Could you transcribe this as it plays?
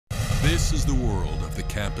This is the world of the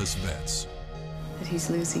campus vets. But he's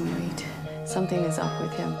losing weight. Something is up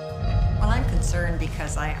with him. Well, I'm concerned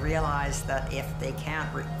because I realize that if they can't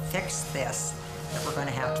fix this, that we're going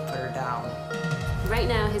to have to put her down. Right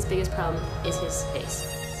now, his biggest problem is his face.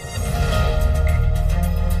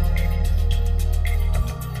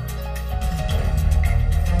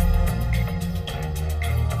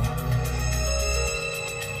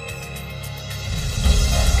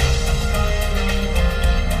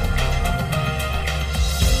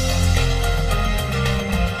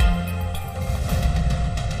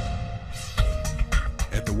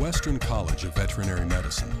 At the Western College of Veterinary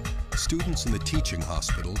Medicine, students in the teaching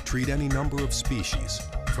hospital treat any number of species,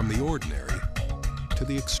 from the ordinary to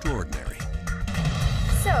the extraordinary.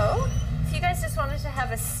 So, if you guys just wanted to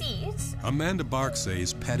have a seat. Amanda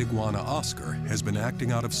Barksay's pet iguana Oscar has been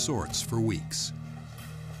acting out of sorts for weeks.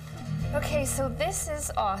 Okay, so this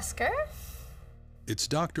is Oscar. It's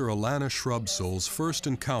Dr. Alana Shrubsole's first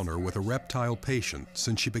encounter with a reptile patient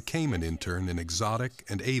since she became an intern in exotic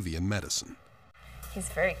and avian medicine. He's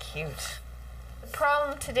very cute. The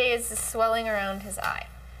problem today is the swelling around his eye.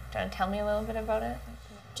 Do you want to tell me a little bit about it?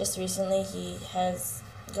 Just recently he has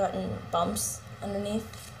gotten bumps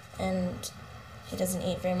underneath and he doesn't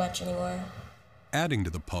eat very much anymore. Adding to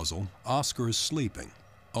the puzzle, Oscar is sleeping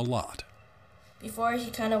a lot. Before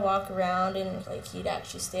he kind of walk around and he'd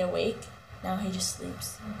actually stay awake. Now he just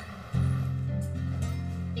sleeps. Okay.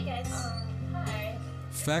 Hey guys. Hi.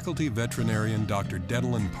 Faculty veterinarian Dr.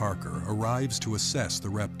 Dedelyn Parker arrives to assess the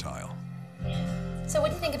reptile. So what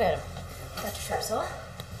do you think about him, Dr. Shrubsole?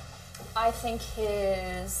 I think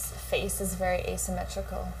his face is very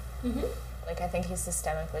asymmetrical. I think he's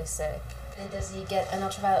systemically sick. And does he get an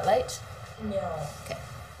ultraviolet light? No. Okay.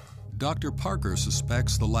 Dr. Parker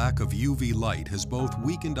suspects the lack of UV light has both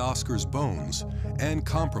weakened Oscar's bones and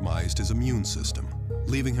compromised his immune system,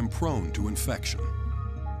 leaving him prone to infection.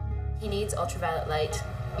 He needs ultraviolet light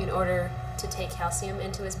in order to take calcium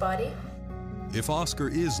into his body. If Oscar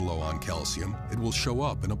is low on calcium, it will show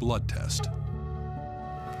up in a blood test.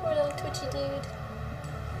 Poor little twitchy dude.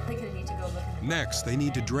 We're gonna need to go look at him. Next, they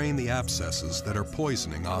need to drain the abscesses that are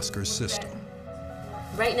poisoning Oscar's system.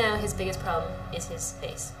 Right now, his biggest problem is his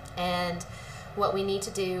face. And what we need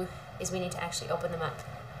to do is we need to actually open them up.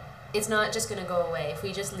 It's not just going to go away. If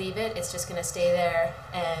we just leave it, it's just going to stay there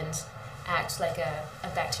and act like a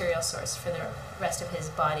bacterial source for the rest of his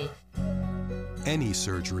body. Any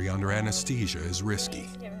surgery under anesthesia is risky,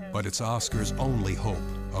 but it's Oscar's only hope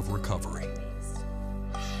of recovery.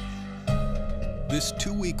 This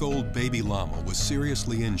 2-week-old baby llama was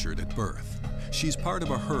seriously injured at birth. She's part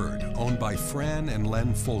of a herd owned by Fran and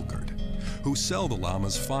Len Folkert, who sell the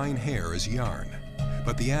llama's fine hair as yarn.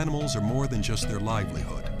 But the animals are more than just their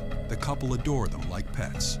livelihood. The couple adore them like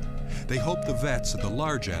pets. They hope the vets at the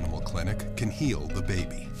large animal clinic can heal the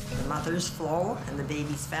baby. The mother's Flo and the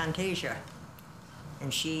baby's Fantasia.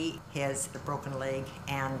 And she has a broken leg,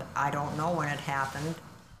 and I don't know when it happened.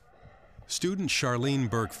 Student Charlene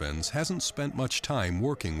Berkfens hasn't spent much time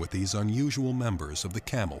working with these unusual members of the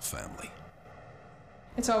camel family.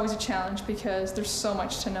 It's always a challenge because there's so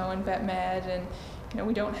much to know in vet med, and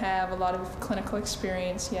we don't have a lot of clinical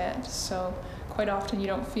experience yet, so quite often you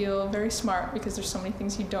don't feel very smart because there's so many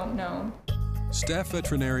things you don't know. Staff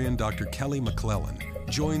veterinarian Dr. Kelly McClellan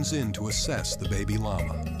joins in to assess the baby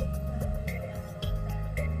llama.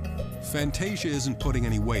 Fantasia isn't putting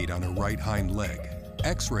any weight on her right hind leg.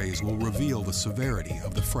 X-rays will reveal the severity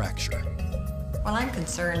of the fracture. Well, I'm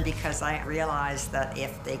concerned because I realize that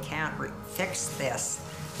if they can't fix this,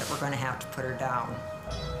 that we're going to have to put her down.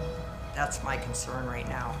 That's my concern right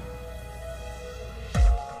now.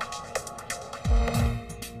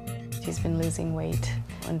 He's been losing weight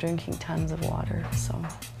and drinking tons of water, so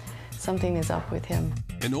something is up with him.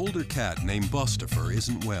 An older cat named Bustafer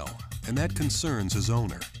isn't well, and that concerns his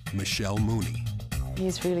owner, Michelle Mooney.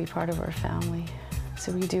 He's really part of our family,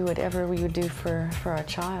 so we do whatever we would do for our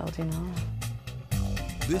child,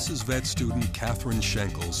 This is vet student Catherine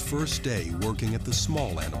Schenkel's first day working at the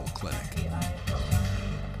small animal clinic.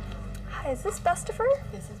 Hi, is this Bustafer?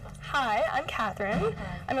 This is Bustafer. Hi, I'm Catherine.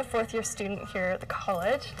 I'm a 4th-year student here at the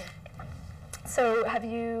college. So have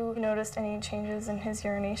you noticed any changes in his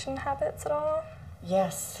urination habits at all?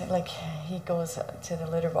 Yes, he goes to the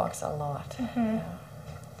litter box a lot. Yeah.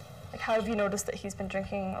 How have you noticed that he's been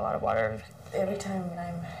drinking a lot of water? Every time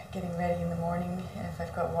I'm getting ready in the morning, if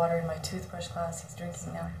I've got water in my toothbrush glass, he's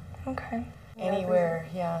drinking now. Okay. Anywhere,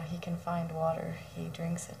 he can find water, he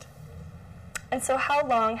drinks it. And so how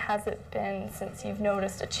long has it been since you've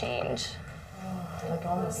noticed a change?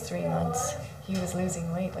 Almost 3 months. He was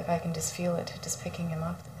losing weight, I can just feel it, just picking him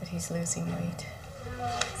up, that he's losing weight.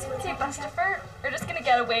 Okay, Bustifer, we're just gonna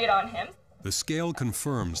get a weight on him. The scale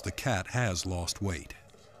confirms the cat has lost weight.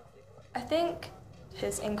 I think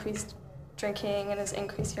his increased drinking and his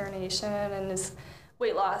increased urination and his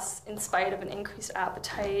weight loss in spite of an increased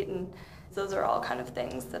appetite, and those are all kind of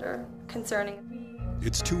things that are concerning.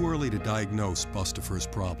 It's too early to diagnose Bustifer's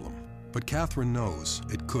problem, but Catherine knows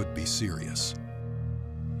it could be serious.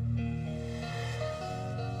 The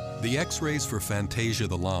x-rays for Fantasia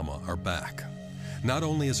the llama are back. Not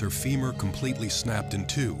only is her femur completely snapped in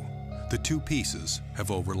two, the two pieces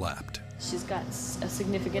have overlapped. She's got a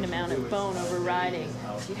significant amount of bone overriding.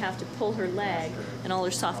 You have to pull her leg and all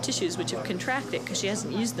her soft tissues, which have contracted because she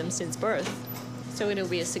hasn't used them since birth. So it'll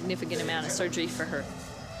be a significant amount of surgery for her.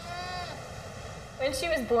 When she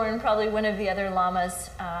was born, probably one of the other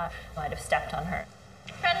llamas might have stepped on her.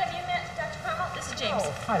 Fran, have you met Dr. Carmel? This is James.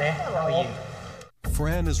 Oh, hi there. How are you?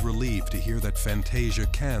 Fran is relieved to hear that Fantasia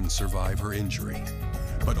can survive her injury,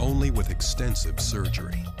 but only with extensive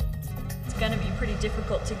surgery. It's going to be pretty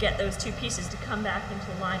difficult to get those two pieces to come back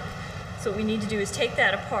into alignment. So what we need to do is take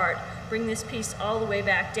that apart, bring this piece all the way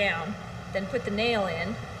back down, then put the nail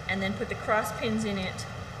in, and then put the cross pins in it.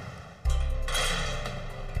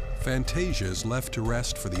 Fantasia is left to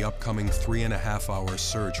rest for the upcoming 3.5-hour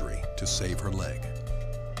surgery to save her leg.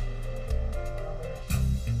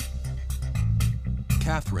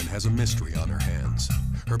 Catherine has a mystery on her hands.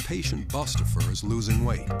 Her patient Bustifer is losing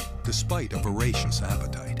weight, despite a voracious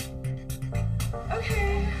appetite.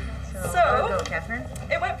 Okay, so go, Catherine.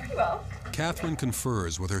 It went pretty well. Catherine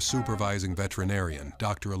confers with her supervising veterinarian,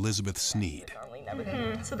 Dr. Elizabeth Sneed.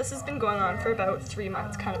 So this has been going on for about 3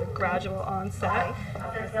 months, kind of a gradual onset.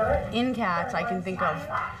 In cats, I can think of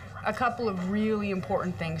a couple of really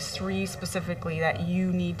important things, 3 specifically, that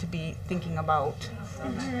you need to be thinking about.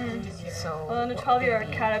 So, Well, in a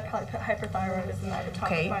 12-year-old cat, I'd probably put hyperthyroidism at the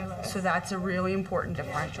top of my list. so that's a really important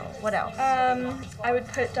differential. What else? I would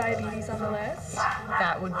put diabetes on the list.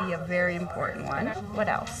 That would be a very important one. What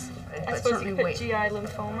else? I suppose you could put GI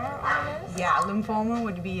lymphoma on the list. Yeah, lymphoma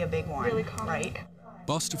would be a big one, Really common. right?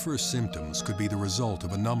 Bustifer's symptoms could be the result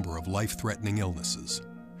of a number of life-threatening illnesses.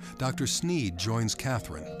 Dr. Sneed joins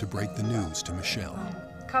Catherine to break the news to Michelle.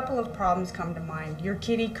 A couple of problems come to mind. Your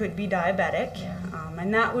kitty could be diabetic,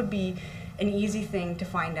 and that would be an easy thing to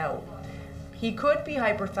find out. He could be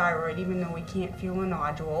hyperthyroid, even though we can't feel a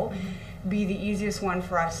nodule, be the easiest one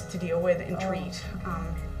for us to deal with and treat.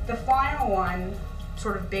 The final one,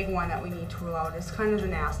 sort of big one that we need to rule out, is kind of the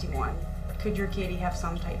nasty one. Could your kitty have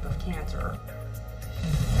some type of cancer?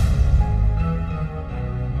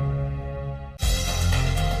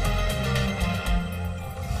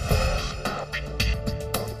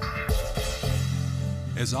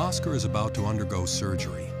 As Oscar is about to undergo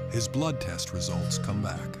surgery, his blood test results come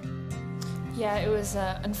back. Yeah, it was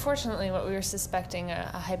unfortunately what we were suspecting,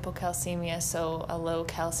 a hypocalcemia, so a low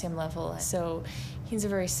calcium level. So he's a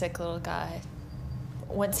very sick little guy.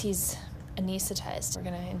 Once he's anesthetized, we're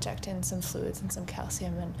going to inject in some fluids and some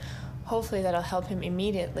calcium, and hopefully that'll help him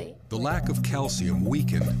immediately. The lack of calcium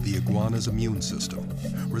weakened the iguana's immune system,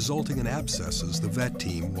 resulting in abscesses the vet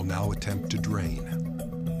team will now attempt to drain.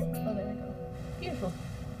 Oh, there we go. Beautiful.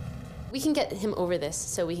 We can get him over this,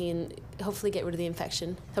 so we can hopefully get rid of the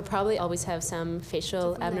infection. He'll probably always have some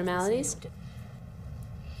facial abnormalities.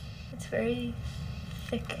 It's very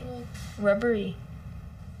thick, rubbery.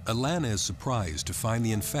 Alana is surprised to find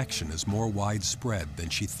the infection is more widespread than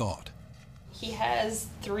she thought. He has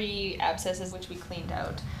 3 abscesses, which we cleaned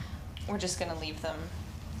out. We're just going to leave them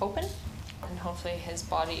open, and hopefully his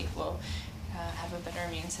body will have a better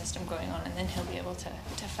immune system going on, and then he'll be able to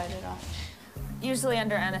fight it off. Usually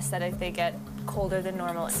under anesthetic, they get colder than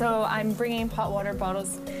normal. So I'm bringing hot water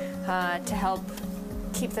bottles to help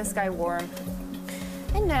keep this guy warm.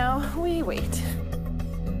 And now we wait.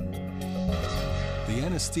 The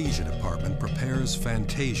anesthesia department prepares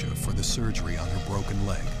Fantasia for the surgery on her broken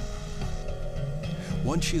leg.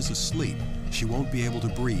 Once she is asleep, she won't be able to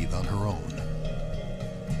breathe on her own.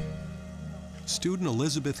 Student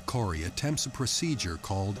Elizabeth Corey attempts a procedure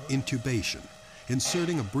called intubation,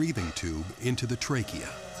 inserting a breathing tube into the trachea.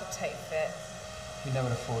 It's a tight fit. We never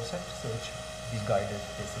force it, so it should be guided,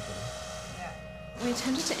 basically. We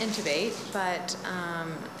attempted to intubate, but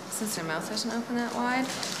since their mouth wasn't open that wide,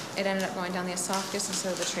 it ended up going down the esophagus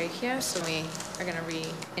instead of the trachea, so we are going to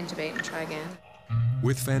re-intubate and try again.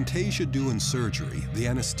 With Fantasia due in surgery, the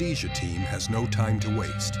anesthesia team has no time to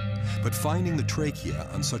waste. But finding the trachea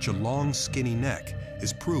on such a long, skinny neck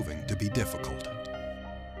is proving to be difficult.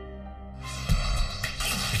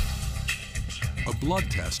 A blood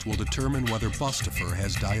test will determine whether Bustifer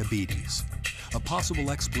has diabetes, a possible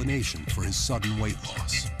explanation for his sudden weight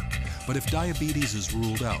loss. But if diabetes is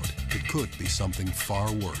ruled out, it could be something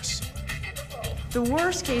far worse. The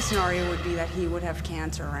worst case scenario would be that he would have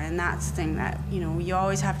cancer, and that's the thing that, you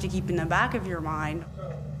always have to keep in the back of your mind.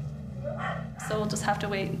 So we'll just have to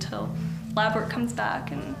wait until lab work comes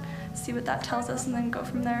back and see what that tells us and then go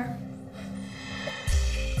from there.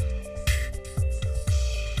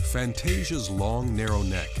 Fantasia's long, narrow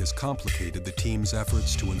neck has complicated the team's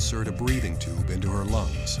efforts to insert a breathing tube into her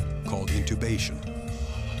lungs, called intubation.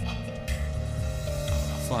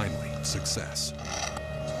 Finally, success.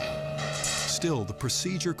 Still, the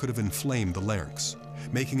procedure could have inflamed the larynx,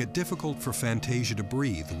 making it difficult for Fantasia to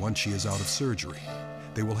breathe once she is out of surgery.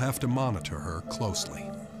 They will have to monitor her closely.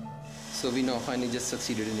 So we now finally just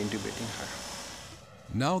succeeded in intubating her.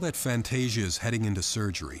 Now that Fantasia is heading into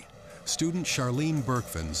surgery, student Charlene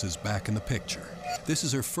Berkvins is back in the picture. This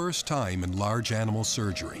is her first time in large animal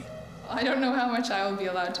surgery. I don't know how much I will be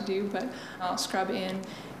allowed to do, but I'll scrub in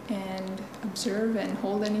and observe and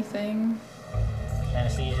hold anything.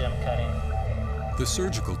 Anesthesia, I'm cutting. The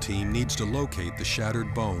surgical team needs to locate the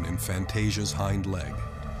shattered bone in Fantasia's hind leg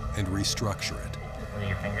and restructure it. With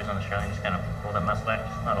your fingers on the shoulder, just kind of pull that muscle back.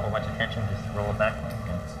 Just not a whole bunch of tension, just roll it back.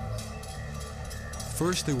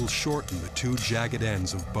 First, they will shorten the two jagged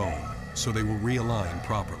ends of bone so they will realign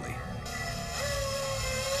properly.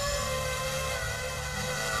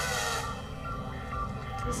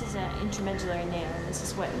 This is an intramedullary nail, and this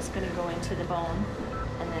is what is going to go into the bone,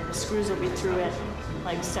 and then the screws will be through it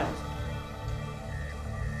like so.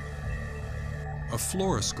 A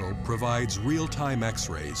fluoroscope provides real-time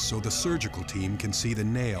x-rays so the surgical team can see the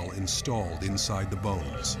nail installed inside the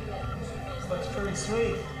bones. Looks pretty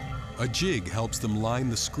sweet. A jig helps them line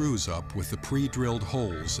the screws up with the pre-drilled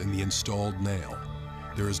holes in the installed nail.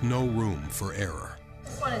 There is no room for error.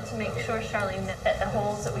 Just wanted to make sure, Charlene, that the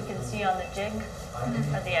holes that we can see on the jig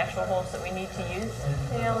are the actual holes that we need to use.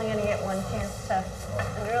 So you're only going to get one chance to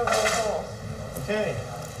drill those holes. Okay.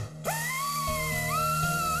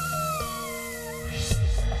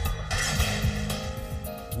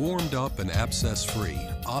 Warmed up and abscess-free,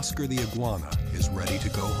 Oscar the iguana is ready to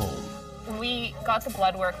go home. We got the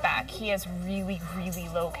blood work back. He has really, really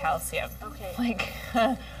low calcium. Okay. Like,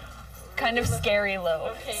 kind of scary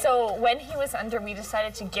low. Okay. So when he was under, we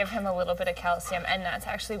decided to give him a little bit of calcium, and that's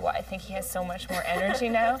actually why I think he has so much more energy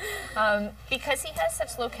now. Because he has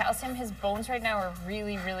such low calcium, his bones right now are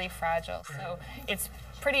really, really fragile. So it's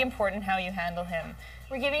pretty important how you handle him.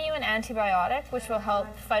 We're giving you an antibiotic, which will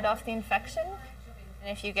help fight off the infection. And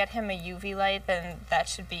if you get him a UV light, then that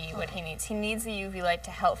should be what he needs. He needs the UV light to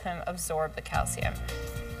help him absorb the calcium.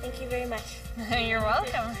 Thank you very much. You're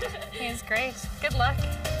welcome. He's great. Good luck.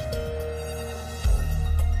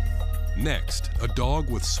 Next, a dog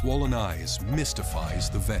with swollen eyes mystifies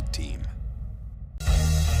the vet team.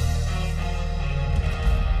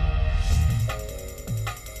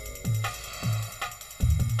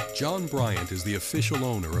 John Bryant is the official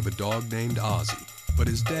owner of a dog named Ozzy. But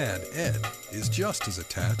his dad, Ed, is just as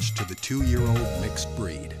attached to the 2-year-old mixed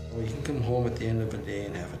breed. Well, you can come home at the end of a day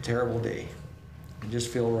and have a terrible day. You just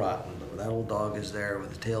feel rotten. But that old dog is there with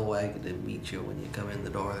his tail wagging to meet you when you come in the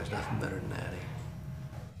door. There's nothing better than that.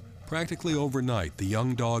 Practically overnight, the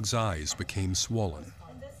young dog's eyes became swollen.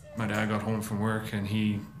 My dad got home from work and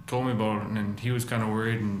he told me about it, and he was kind of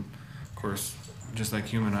worried. And of course, just like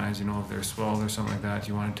human eyes, you know, if they're swelled or something like that,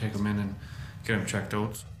 you want to take them in and get them checked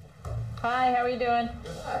out. Hi, how are you doing?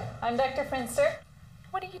 Hi. I'm Dr. Finster.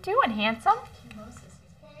 What are you doing, handsome?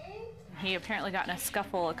 He apparently got in a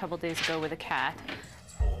scuffle a couple days ago with a cat.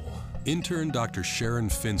 Intern Dr. Sharon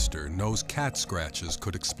Finster knows cat scratches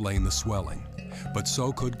could explain the swelling, but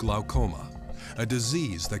so could glaucoma, a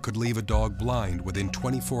disease that could leave a dog blind within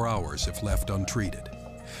 24 hours if left untreated.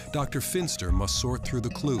 Dr. Finster must sort through the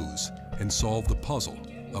clues and solve the puzzle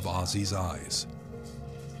of Ozzy's eyes.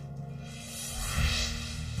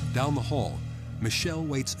 Down the hall, Michelle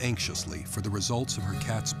waits anxiously for the results of her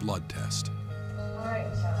cat's blood test. All right,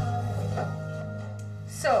 Michelle.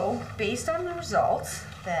 So, based on the results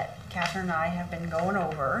that Catherine and I have been going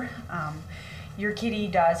over, your kitty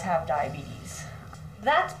does have diabetes.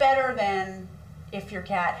 That's better than if your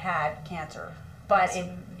cat had cancer, but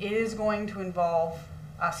it is going to involve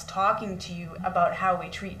us talking to you about how we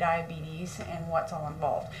treat diabetes and what's all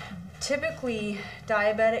involved. Typically,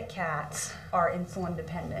 diabetic cats are insulin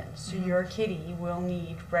dependent, so your kitty will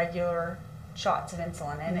need regular shots of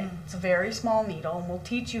insulin, and it's a very small needle, and we'll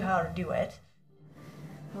teach you how to do it.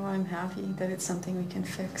 Well, I'm happy that it's something we can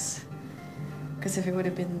fix, because if it would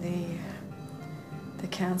have been the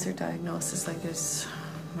cancer diagnosis, like this,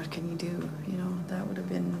 what can you do? You know, that would have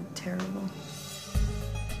been terrible.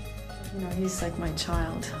 You know, he's like my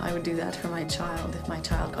child. I would do that for my child. If my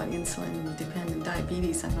child got insulin-dependent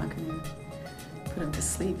diabetes, I'm not going to put him to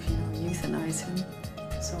sleep, you know, euthanize him.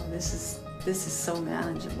 So this is so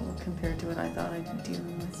manageable compared to what I thought I'd be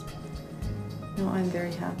dealing with. No, I'm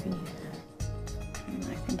very happy. And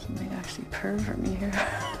I think he might actually pervert me here.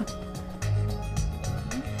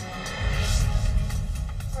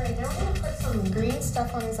 All right, now I'm going to put some green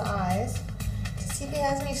stuff on his eyes to see if he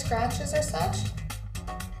has any scratches or such.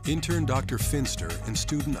 Intern Dr. Finster and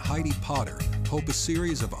student Heidi Potter hope a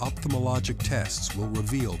series of ophthalmologic tests will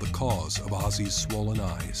reveal the cause of Ozzy's swollen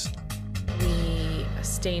eyes. We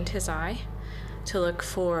stained his eye to look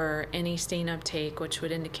for any stain uptake, which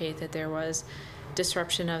would indicate that there was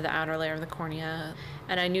disruption of the outer layer of the cornea.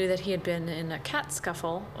 And I knew that he had been in a cat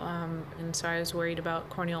scuffle, and so I was worried about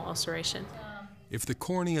corneal ulceration. If the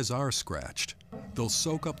corneas are scratched, they'll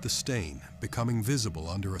soak up the stain, becoming visible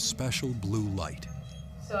under a special blue light.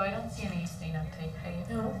 So I don't see any stain uptake.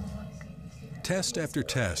 No. Test after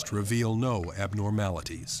test reveal no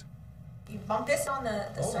abnormalities. You bump this on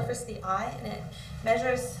the surface of the eye, and it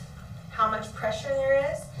measures how much pressure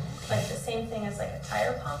there is, like the same thing as like a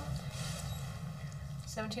tire pump.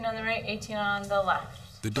 17 on the right, 18 on the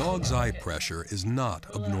left. The dog's eye pressure is not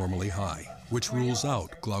abnormally high, which rules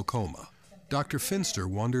out glaucoma. Dr. Finster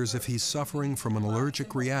wonders if he's suffering from an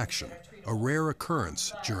allergic reaction, a rare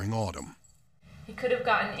occurrence during autumn. He could have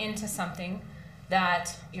gotten into something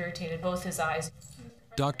that irritated both his eyes.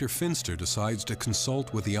 Dr. Finster decides to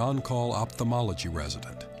consult with the on-call ophthalmology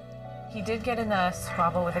resident. He did get in a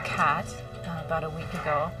squabble with a cat about a week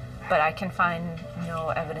ago, but I can find no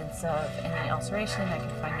evidence of any ulceration. I can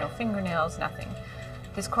find no fingernails, nothing.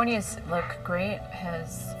 His corneas look great,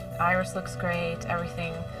 his iris looks great,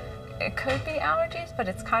 everything. It could be allergies, but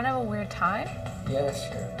it's kind of a weird time. Yeah,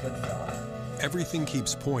 sure, good fella. Everything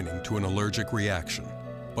keeps pointing to an allergic reaction,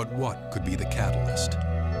 but what could be the catalyst?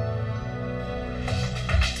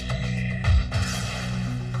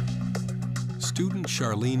 Student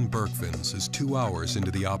Charlene Berkvins is 2 hours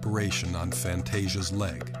into the operation on Fantasia's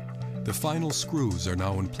leg. The final screws are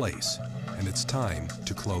now in place, and it's time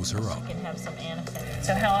to close her up. Can have some anesthesia.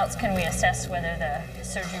 So how else can we assess whether the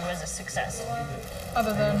surgery was a success?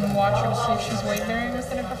 Other than watch her to see if she's weight bearing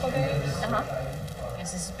within a couple days?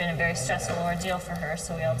 This has been a very stressful ordeal for her,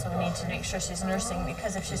 so we also need to make sure she's nursing,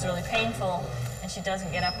 because if she's really painful and she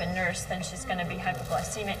doesn't get up and nurse, then she's going to be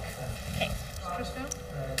hypoglycemic. Okay.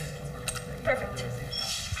 Perfect.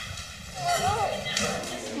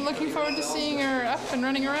 I'm looking forward to seeing her up and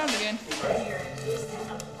running around again.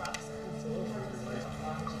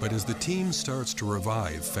 But as the team starts to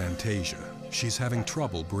revive Fantasia, she's having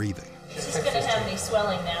trouble breathing. If she's going to have any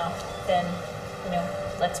swelling now, then, you know,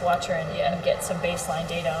 let's watch her and get some baseline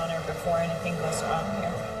data on her before anything goes wrong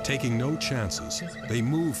here. Taking no chances, they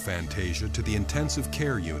move Fantasia to the intensive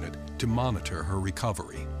care unit to monitor her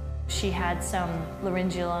recovery. She had some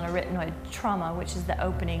laryngeal and arytenoid trauma, which is the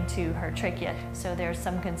opening to her trachea. So there's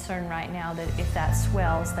some concern right now that if that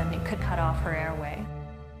swells, then it could cut off her airway.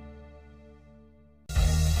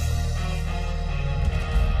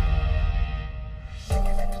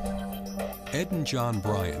 Ed and John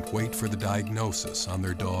Bryant wait for the diagnosis on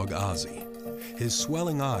their dog Ozzy. His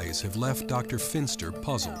swelling eyes have left Dr. Finster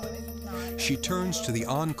puzzled. She turns to the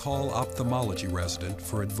on-call ophthalmology resident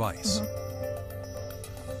for advice.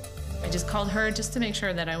 I just called her just to make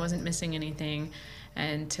sure that I wasn't missing anything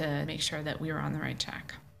and to make sure that we were on the right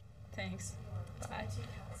track. Thanks. Bye.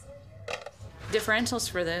 Differentials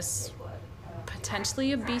for this,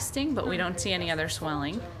 potentially a bee sting, but we don't see any other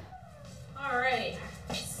swelling. All right.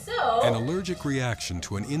 So An allergic reaction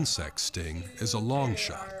to an insect sting is a long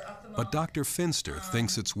shot, but Dr. Finster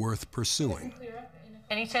thinks it's worth pursuing.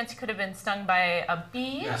 Any chance he could have been stung by a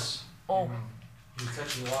bee? Yes. Oh. He was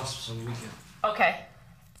catching wasps on the weekend. Okay.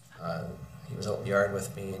 He was out in the yard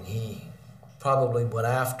with me, and he probably went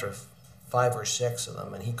after 5 or 6 of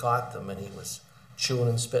them, and he caught them, and he was chewing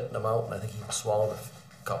and spitting them out, and I think he swallowed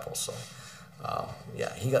a couple. So,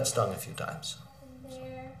 yeah, he got stung a few times.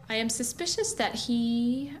 I am suspicious that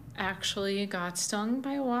he actually got stung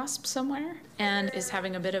by a wasp somewhere and is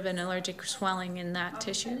having a bit of an allergic swelling in that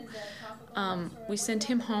tissue. We sent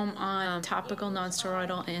him home on topical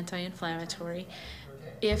nonsteroidal anti-inflammatory.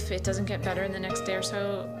 If it doesn't get better in the next day or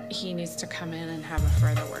so, he needs to come in and have a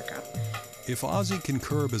further workup. If Ozzy can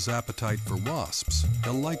curb his appetite for wasps,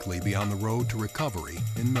 he'll likely be on the road to recovery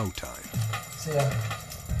in no time. See ya.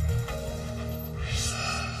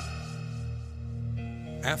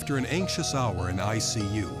 After an anxious hour in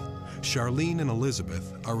ICU, Charlene and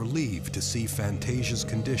Elizabeth are relieved to see Fantasia's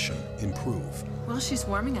condition improve. Well, she's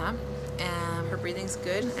warming up, and her breathing's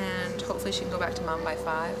good, and hopefully she can go back to mom by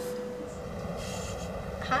 5.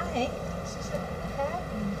 Hi.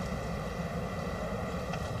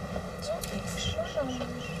 Okay, sure.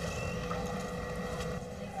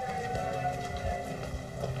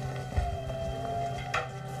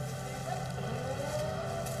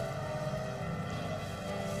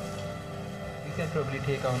 We can probably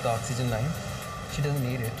take out the oxygen line. She doesn't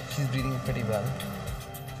need it. She's breathing pretty well.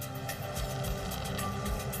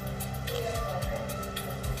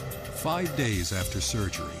 Five days after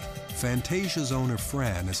surgery, Fantasia's owner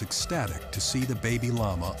Fran is ecstatic to see the baby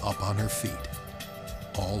llama up on her feet.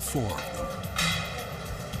 All four of them.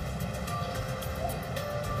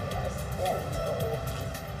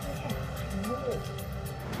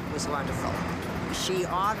 It was wonderful. She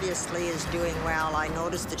obviously is doing well. I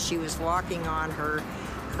noticed that she was walking on her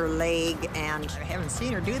leg, and I haven't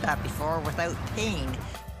seen her do that before without pain.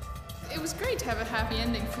 It was great to have a happy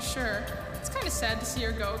ending for sure. It's kind of sad to see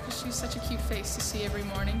her go because she's such a cute face to see every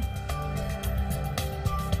morning.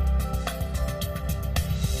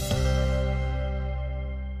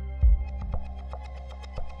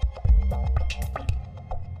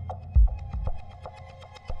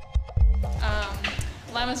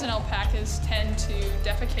 Llamas and alpacas tend to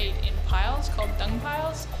defecate in piles called dung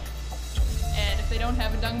piles. And if they don't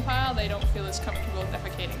have a dung pile, they don't feel as comfortable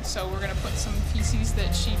defecating. So we're going to put some feces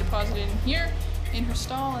that she deposited in here in her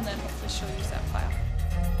stall, and then hopefully she'll use that pile.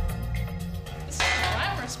 This is the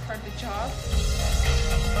glamorous part of the job.